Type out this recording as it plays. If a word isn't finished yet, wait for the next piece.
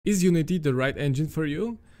Is Unity the right engine for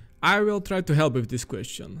you? I will try to help with this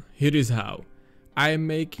question. Here is how. I am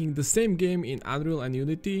making the same game in Unreal and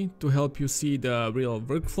Unity to help you see the real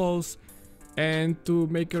workflows and to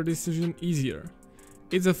make your decision easier.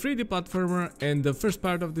 It's a 3D platformer and the first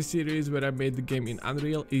part of the series where I made the game in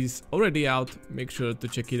Unreal is already out, make sure to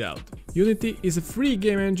check it out. Unity is a free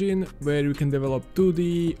game engine where you can develop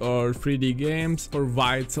 2D or 3D games for a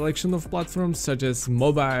wide selection of platforms such as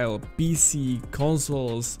mobile, PC,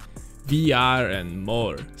 consoles, VR and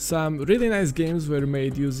more. Some really nice games were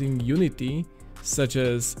made using Unity, such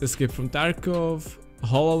as Escape from Tarkov,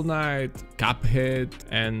 Hollow Knight, Cuphead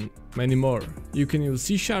and many more. You can use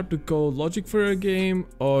C# to code logic for a game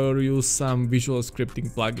or use some visual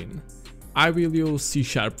scripting plugin. I will use C#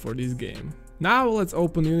 for this game. Now let's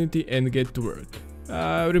open Unity and get to work.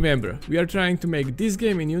 Remember, we are trying to make this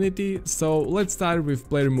game in Unity, so let's start with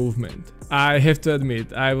player movement. I have to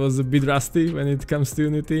admit, I was a bit rusty when it comes to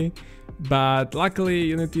Unity, but luckily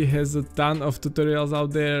Unity has a ton of tutorials out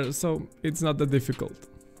there, so it's not that difficult.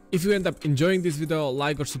 If you end up enjoying this video,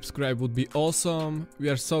 like or subscribe would be awesome. We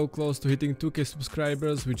are so close to hitting 2k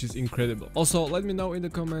subscribers, which is incredible. Also, let me know in the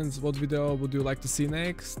comments what video would you like to see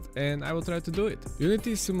next, and I will try to do it.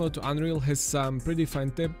 Unity, similar to Unreal, has some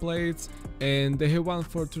predefined templates, and they have one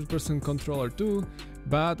for third-person controller too,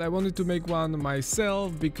 but I wanted to make one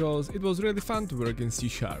myself because it was really fun to work in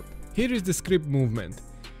C#. Here is the script movement.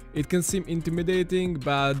 It can seem intimidating,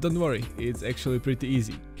 but don't worry, it's actually pretty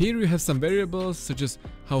easy. Here you have some variables such as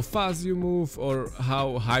how fast you move or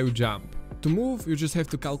how high you jump. To move, you just have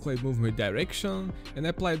to calculate movement direction and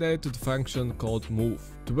apply that to the function called move.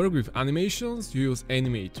 To work with animations, you use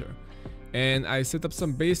animator. And I set up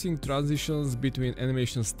some basic transitions between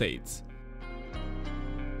animation states.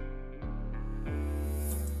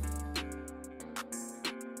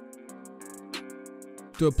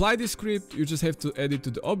 To apply this script, you just have to add it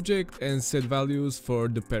to the object and set values for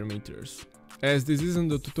the parameters. As this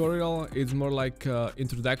isn't a tutorial, it's more like an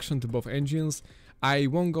introduction to both engines. I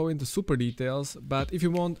won't go into super details, but if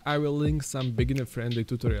you want, I will link some beginner-friendly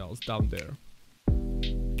tutorials down there.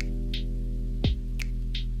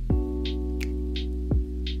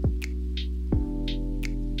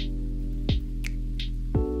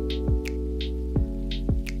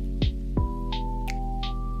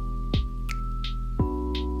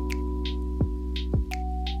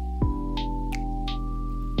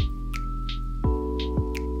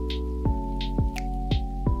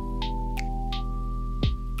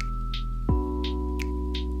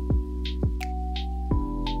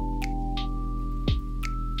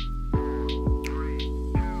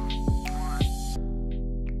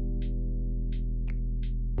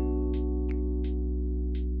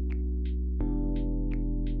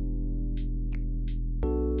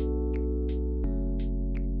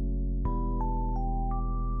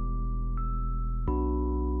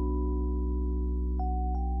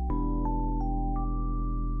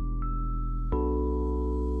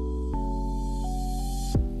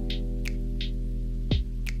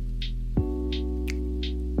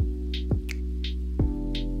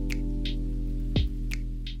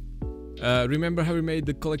 Remember how we made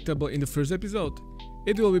the collectible in the first episode?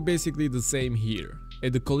 It will be basically the same here.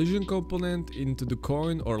 Add the collision component into the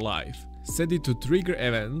coin or life. Set it to trigger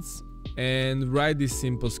events and write this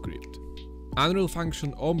simple script. Unreal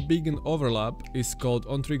function onBeginOverlap is called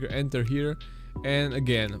onTriggerEnter here, and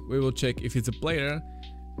again we will check if it's a player,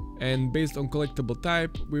 and based on collectible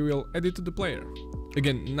type we will add it to the player.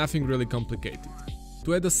 Again, nothing really complicated.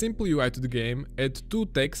 To add a simple UI to the game, add two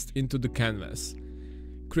texts into the canvas.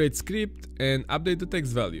 Create script and update the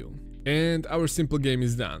text value. And our simple game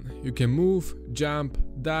is done. You can move, jump,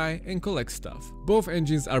 die and collect stuff. Both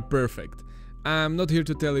engines are perfect. I'm not here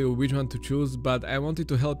to tell you which one to choose, but I wanted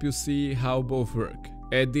to help you see how both work.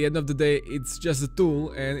 At the end of the day, it's just a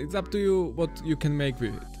tool and it's up to you what you can make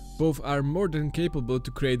with it. Both are more than capable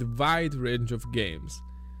to create a wide range of games.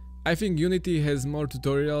 I think Unity has more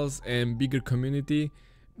tutorials and bigger community,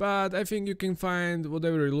 but I think you can find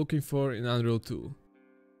whatever you're looking for in Unreal too.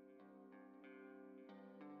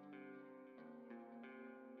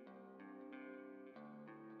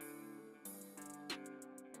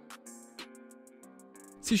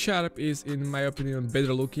 C# is, in my opinion,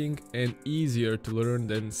 better looking and easier to learn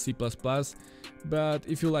than C++, but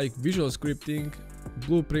if you like visual scripting,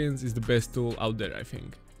 Blueprints is the best tool out there, I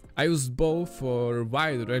think. I use both for a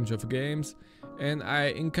wide range of games, and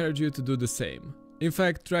I encourage you to do the same. In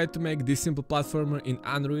fact, try to make this simple platformer in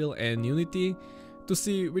Unreal and Unity to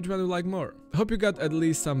see which one you like more. I hope you got at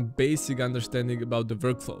least some basic understanding about the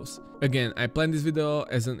workflows. Again, I planned this video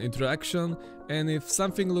as an introduction, and if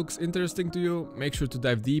something looks interesting to you, make sure to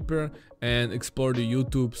dive deeper and explore the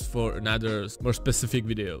YouTubes for another more specific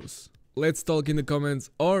videos. Let's talk in the comments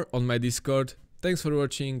or on my Discord. Thanks for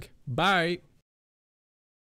watching, bye!